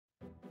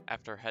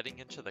After heading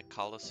into the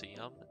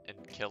Coliseum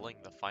and killing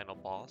the final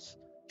boss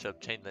to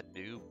obtain the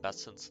new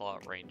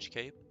best-in-slot range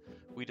cape,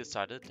 we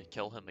decided to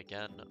kill him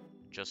again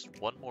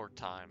just one more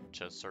time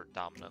to assert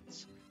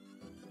dominance.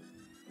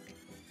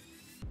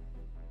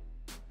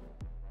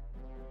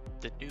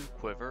 The new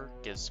Quiver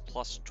gives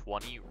plus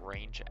 20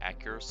 range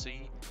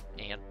accuracy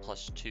and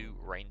plus 2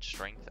 range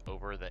strength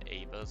over the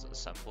Ava's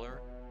assembler,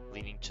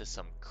 leading to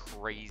some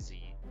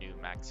crazy new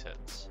max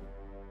hits.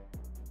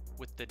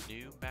 With the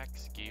new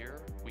max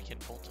gear, we can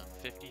bolt a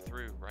 50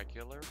 through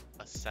regular,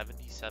 a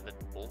 77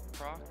 bolt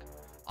proc,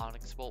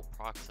 Onyx bolt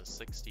procs a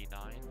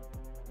 69,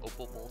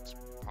 Opal bolts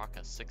proc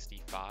a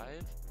 65,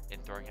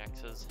 and throwing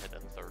axes hit a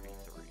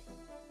 33.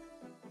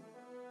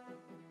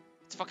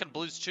 It's fucking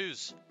Blues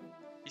Chews.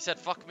 He said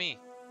fuck me.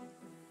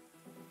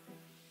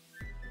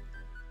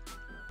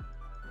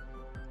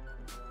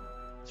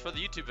 It's for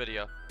the YouTube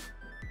video.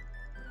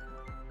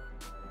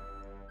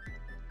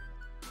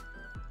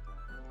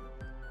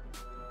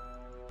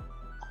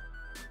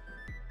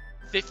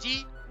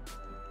 $50?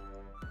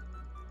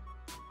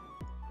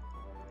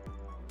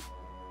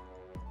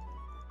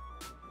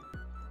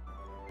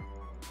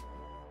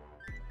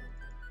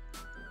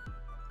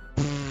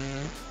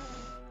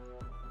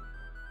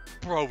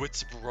 Bro,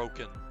 it's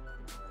broken.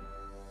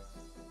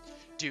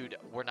 Dude,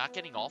 we're not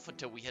getting off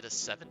until we hit a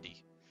 70.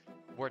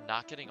 We're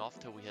not getting off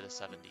till we hit a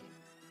 70.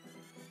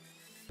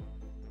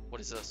 What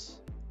is this?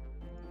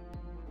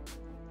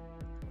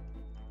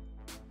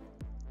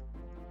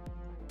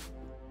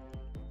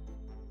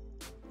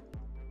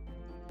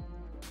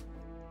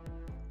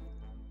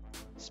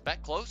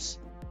 Spec close?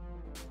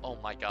 Oh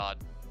my god.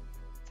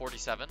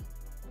 47.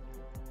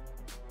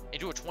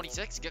 Into a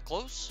 26, get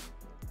close.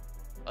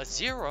 A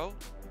 0?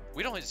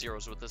 We don't hit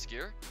zeros with this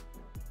gear.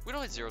 We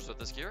don't hit zeros with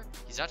this gear.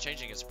 He's not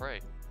changing his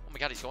spray. Oh my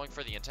god, he's going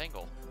for the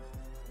entangle.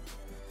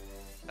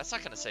 That's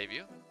not gonna save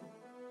you.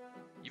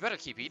 You better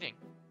keep eating.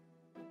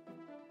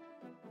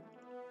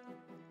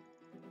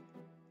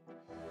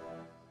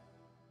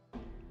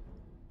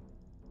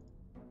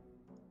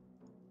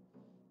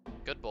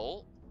 Good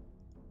bolt.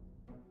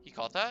 He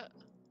caught that.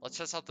 Let's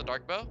test out the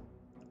dark bow.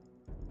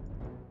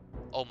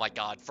 Oh my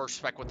god, first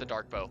spec with the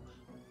dark bow.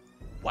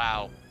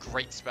 Wow,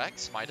 great spec,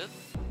 smited.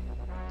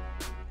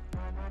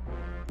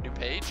 New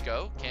page,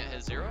 go. Can't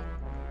hit 0.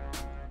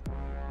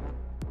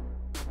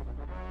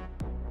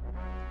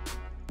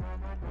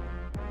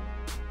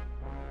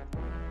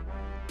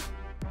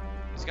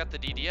 He's got the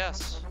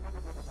DDS.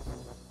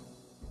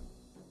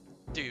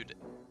 Dude,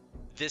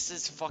 this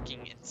is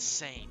fucking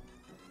insane.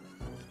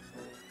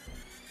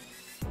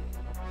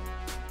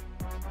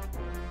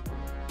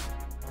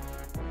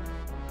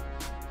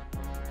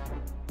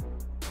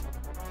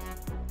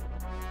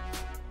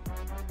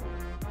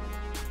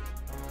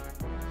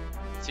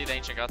 See the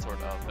ancient godsword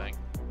thing.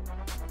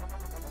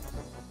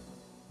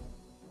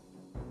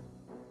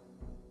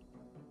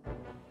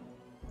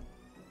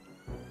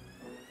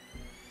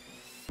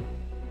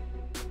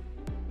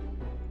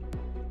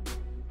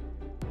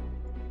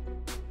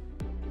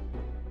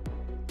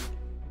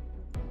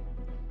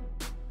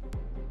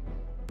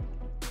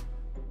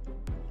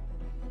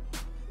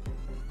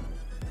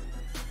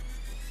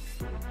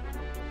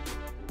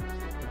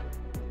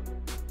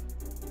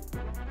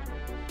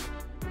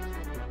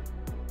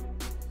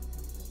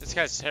 This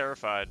guy's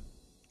terrified.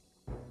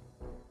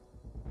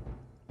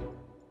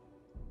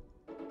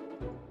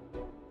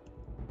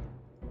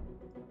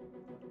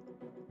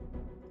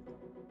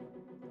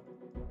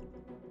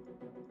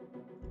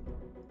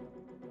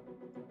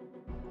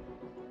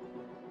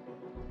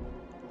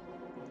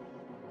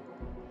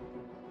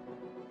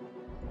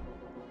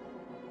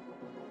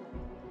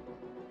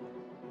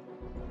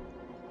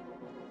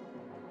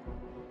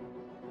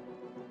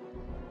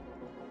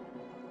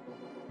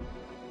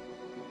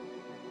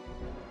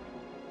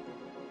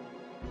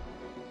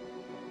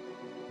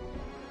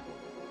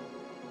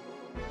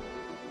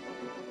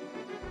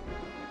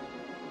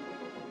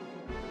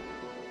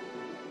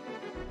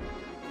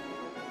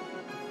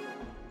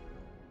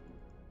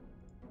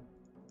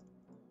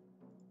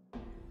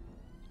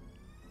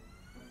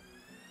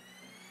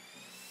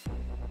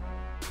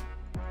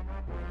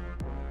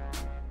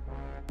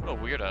 What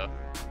a weirdo.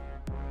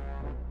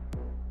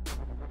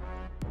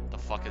 The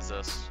fuck is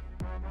this?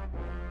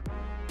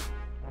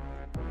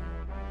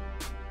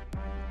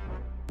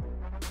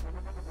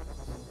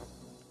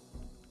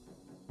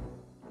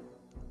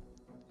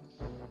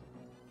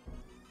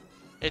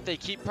 If they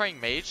keep playing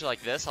mage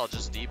like this, I'll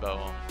just debo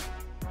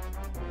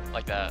them.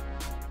 Like that.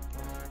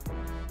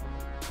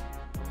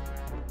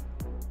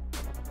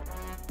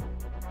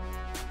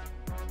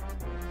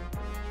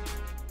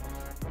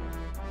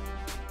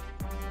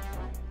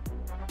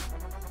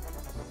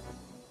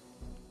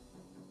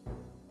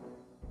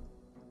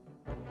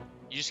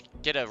 You just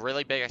get a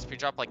really big XP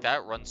drop like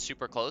that, run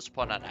super close,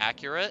 put on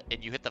accurate,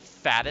 and you hit the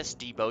fattest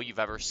debo you've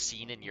ever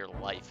seen in your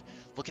life.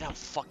 Look at how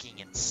fucking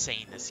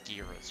insane this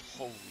gear is.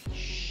 Holy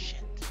shit.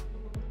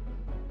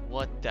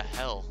 What the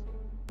hell?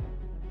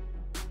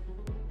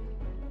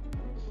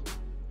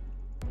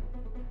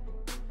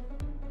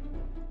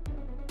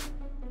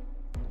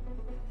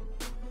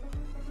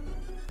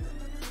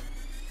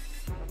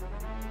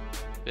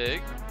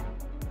 Big.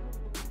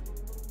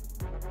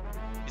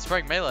 He's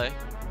spraying melee.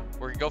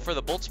 We're gonna go for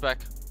the bolt spec.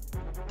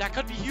 That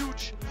could be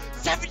huge.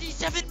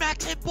 77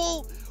 max hit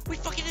bull. We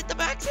fucking hit the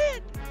max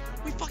hit.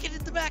 We fucking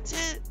hit the max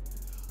hit.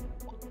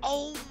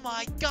 Oh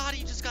my god,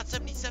 he just got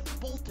 77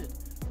 bolted.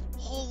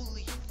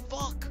 Holy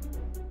fuck.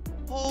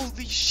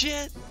 Holy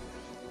shit.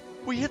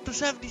 We hit the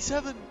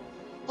 77.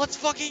 Let's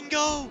fucking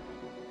go.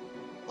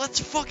 Let's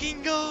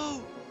fucking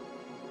go.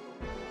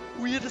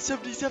 We hit a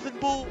 77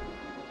 bolt.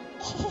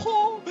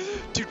 Oh,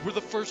 dude, we're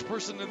the first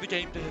person in the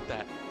game to hit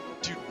that.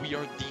 Dude, we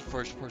are the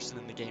first person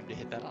in the game to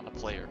hit that on a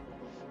player.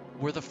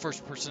 We're the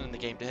first person in the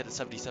game to hit a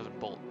 77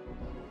 bolt.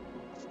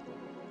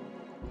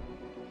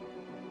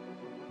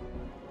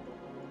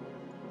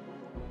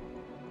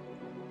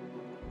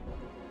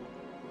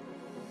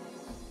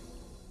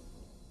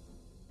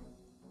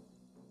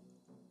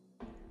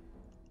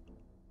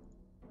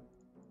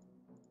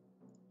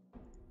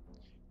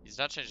 He's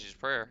not changing his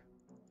prayer.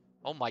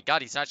 Oh my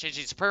god, he's not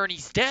changing his prayer and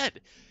he's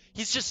dead.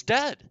 He's just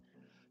dead.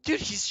 Dude,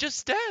 he's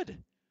just dead.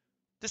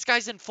 This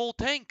guy's in full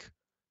tank.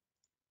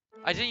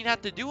 I didn't even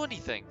have to do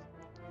anything.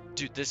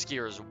 Dude, this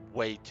gear is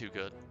way too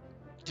good.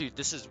 Dude,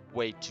 this is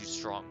way too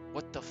strong.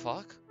 What the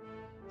fuck?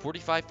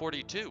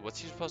 45-42. What's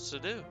he supposed to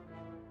do?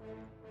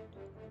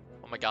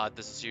 Oh my god,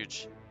 this is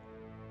huge.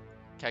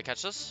 Can I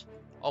catch this?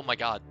 Oh my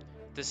god.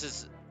 This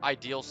is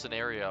ideal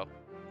scenario.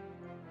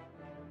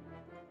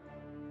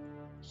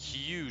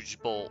 Huge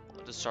bolt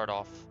to start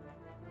off.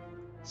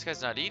 This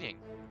guy's not eating.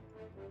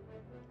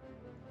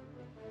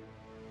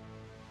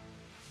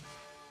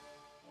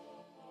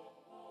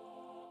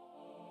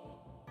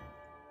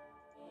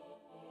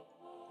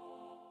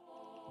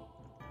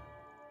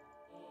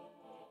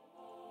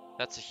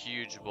 That's a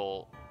huge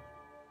bolt.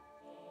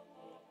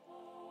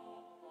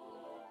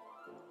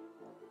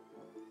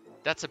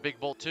 That's a big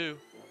bolt too.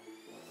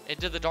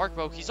 Into the dark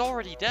bow. He's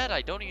already dead.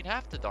 I don't even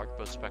have to dark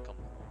bow spec him.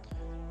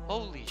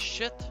 Holy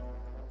shit.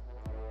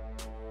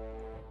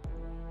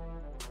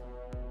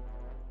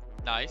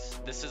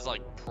 Nice. This is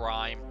like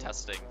prime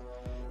testing.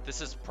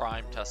 This is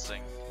prime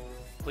testing.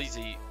 Please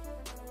eat.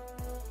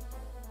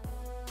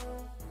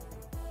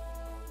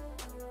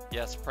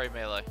 Yes, pray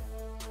melee.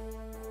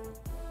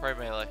 Pray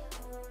melee.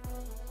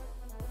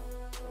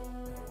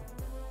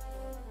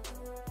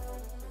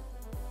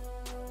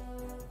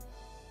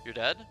 You're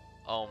dead?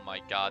 Oh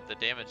my god, the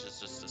damage is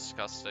just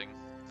disgusting.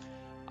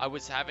 I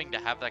was having to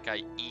have that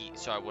guy eat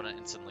so I wouldn't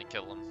instantly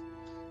kill him.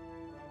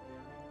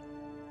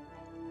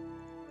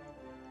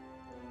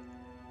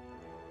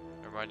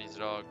 Everybody needs a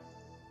dog.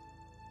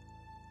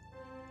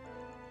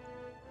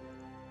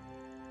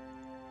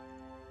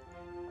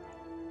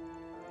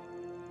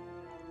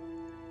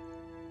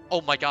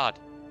 Oh my god.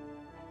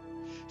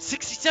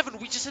 67,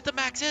 we just hit the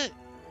max hit.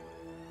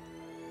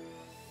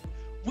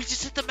 We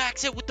just hit the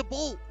max hit with the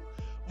bolt.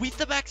 We hit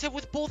the max hit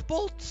with both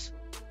bolts.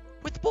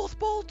 With both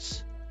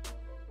bolts.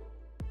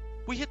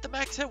 We hit the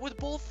max hit with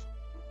both.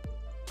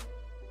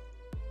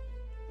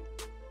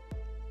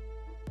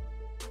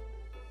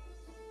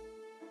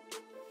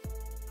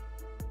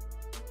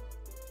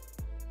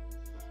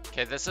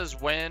 Okay, this is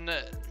when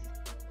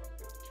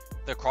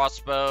the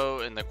crossbow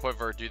and the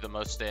quiver do the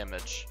most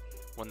damage.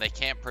 When they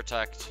can't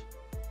protect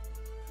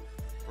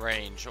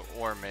range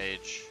or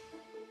mage.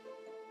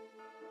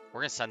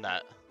 We're gonna send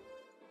that.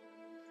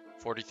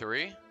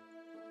 43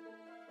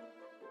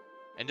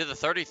 into the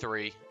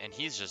 33, and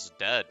he's just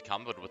dead,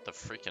 comboed with the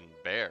freaking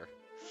bear.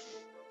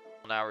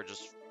 Now we're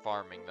just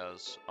farming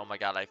those. Oh my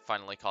god, I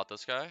finally caught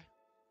this guy.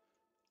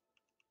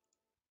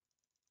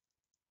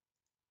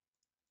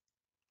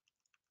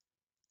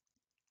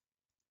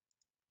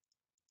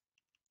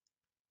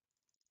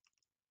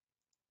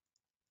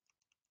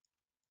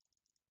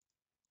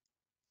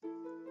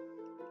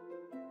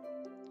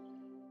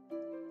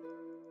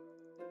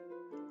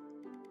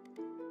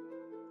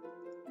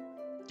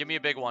 Give me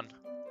a big one.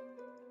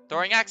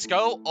 Throwing axe,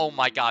 go. Oh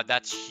my god,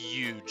 that's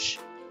huge.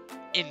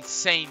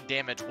 Insane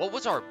damage. What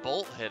was our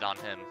bolt hit on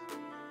him?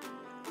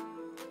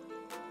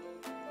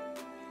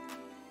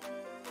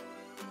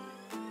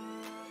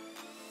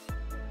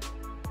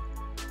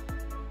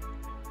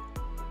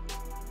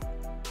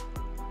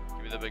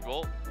 Give me the big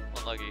bolt.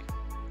 Unlucky.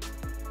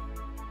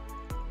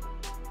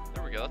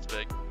 There we go, that's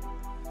big.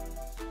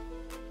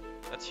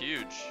 That's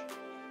huge.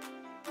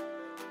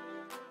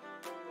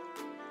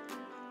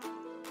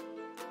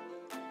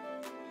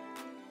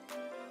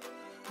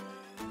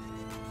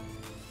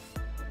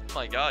 Oh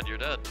my god, you're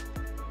dead.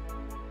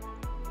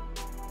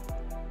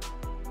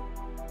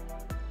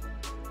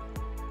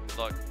 Good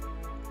luck.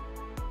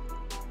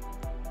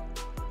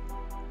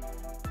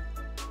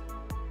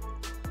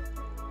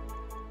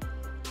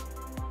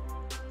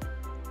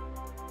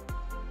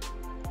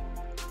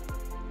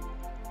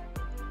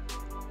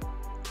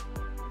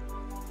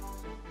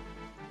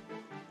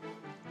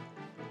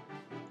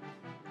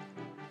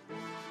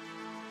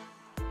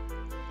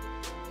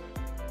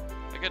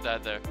 I could die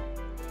there.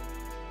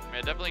 I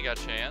mean, I definitely got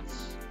a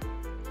chance.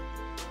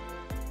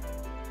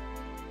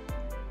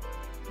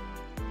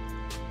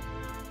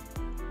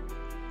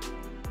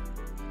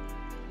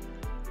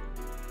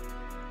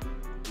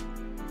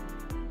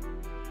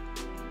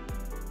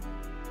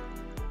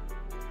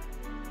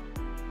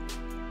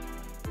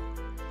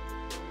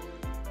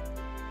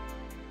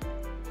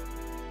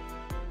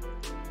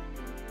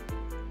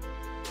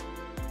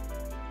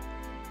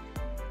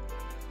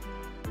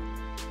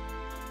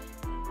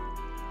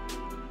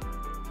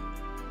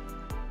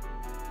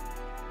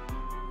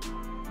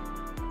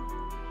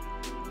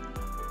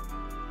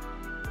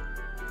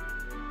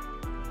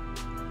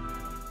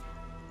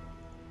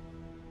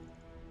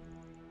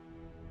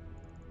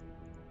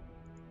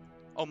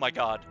 Oh my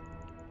god.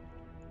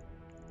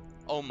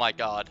 Oh my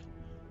god.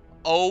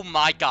 Oh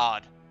my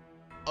god.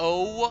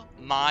 Oh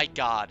my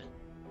god.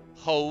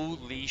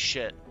 Holy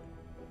shit.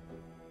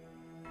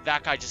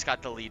 That guy just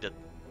got deleted.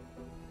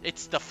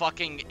 It's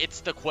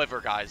the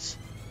Quiver, guys.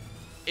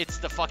 It's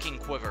the fucking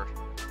Quiver.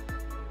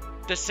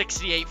 The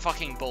 68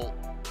 fucking bolt.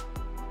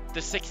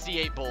 The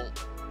 68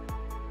 bolt.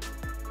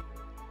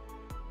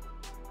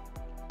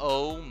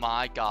 Oh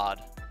my god.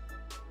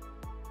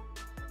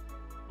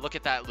 Look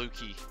at that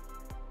Lukey.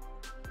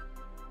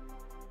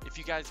 If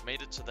you guys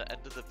made it to the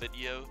end of the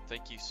video,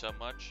 thank you so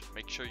much.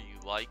 Make sure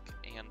you like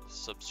and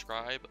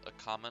subscribe. A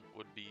comment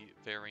would be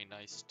very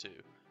nice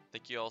too.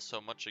 Thank you all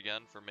so much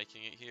again for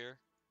making it here.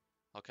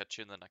 I'll catch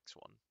you in the next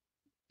one.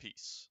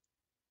 Peace.